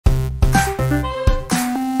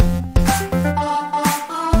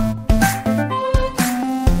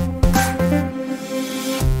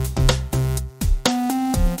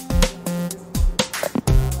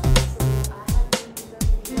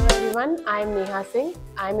Neha Singh.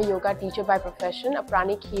 I'm a yoga teacher by profession, a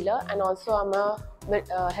pranic healer, and also I'm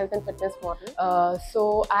a health and fitness model.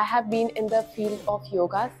 So I have been in the field of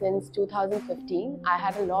yoga since 2015. I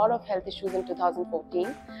had a lot of health issues in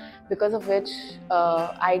 2014, because of which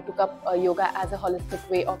I took up yoga as a holistic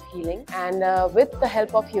way of healing. And with the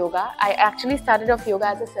help of yoga, I actually started off yoga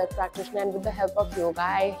as a self-practitioner, and with the help of yoga,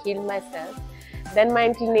 I healed myself. Then my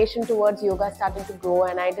inclination towards yoga started to grow,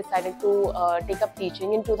 and I decided to take up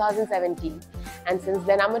teaching in 2017. And since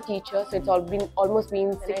then I'm a teacher, so it's almost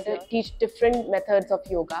been 6 years. I teach different methods of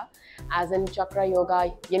yoga, as in chakra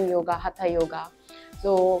yoga, yin yoga, hatha yoga.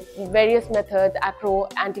 So various methods, acro,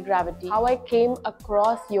 anti-gravity. How I came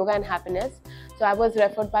across yoga and happiness. So I was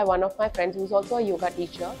referred by one of my friends who's also a yoga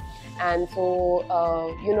teacher. And so,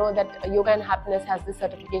 you know that Yoga and Happiness has this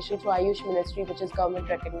certification through AYUSH ministry, which is government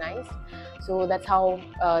recognized. So that's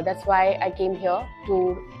why I came here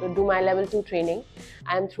to do my level 2 training.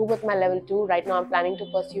 I'm through with my level 2. Right now I'm planning to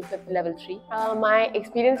pursue with level 3. My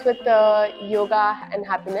experience with Yoga and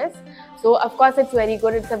Happiness. So of course it's very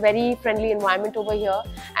good. It's a very friendly environment over here,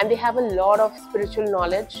 and they have a lot of spiritual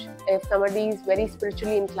knowledge. If somebody is very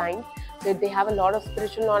spiritually inclined, so they have a lot of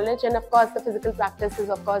spiritual knowledge, and of course the physical practice is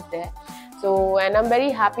of course there. So, and I'm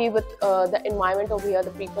very happy with the environment over here.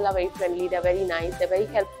 The people are very friendly, they're very nice, they're very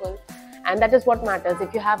helpful, and that is what matters.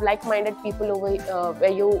 If you have like-minded people over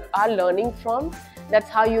where you are learning from, that's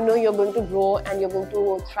how you know you're going to grow and you're going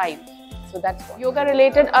to thrive. So that's what. Yoga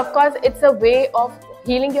related, of course, it's a way of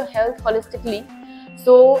healing your health holistically.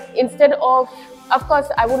 So instead of course,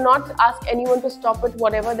 I would not ask anyone to stop with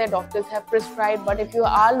whatever their doctors have prescribed, but if you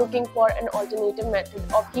are looking for an alternative method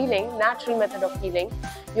of healing, natural method of healing,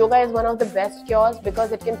 yoga is one of the best cures,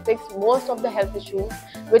 because it can fix most of the health issues,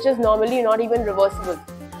 which is normally not even reversible.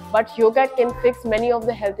 But yoga can fix many of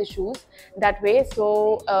the health issues that way.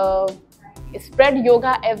 So spread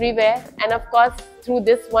yoga everywhere, and of course through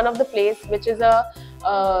this one of the place, which is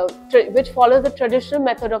which follows the traditional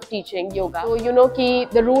method of teaching yoga. So you know ki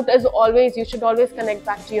the root is always, you should always connect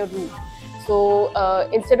back to your root. So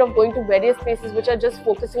instead of going to various places which are just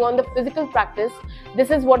focusing on the physical practice, this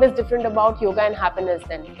is what is different about Yoga and Happiness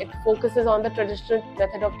then. It focuses on the traditional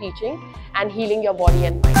method of teaching and healing your body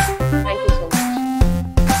and mind. Thank you so much.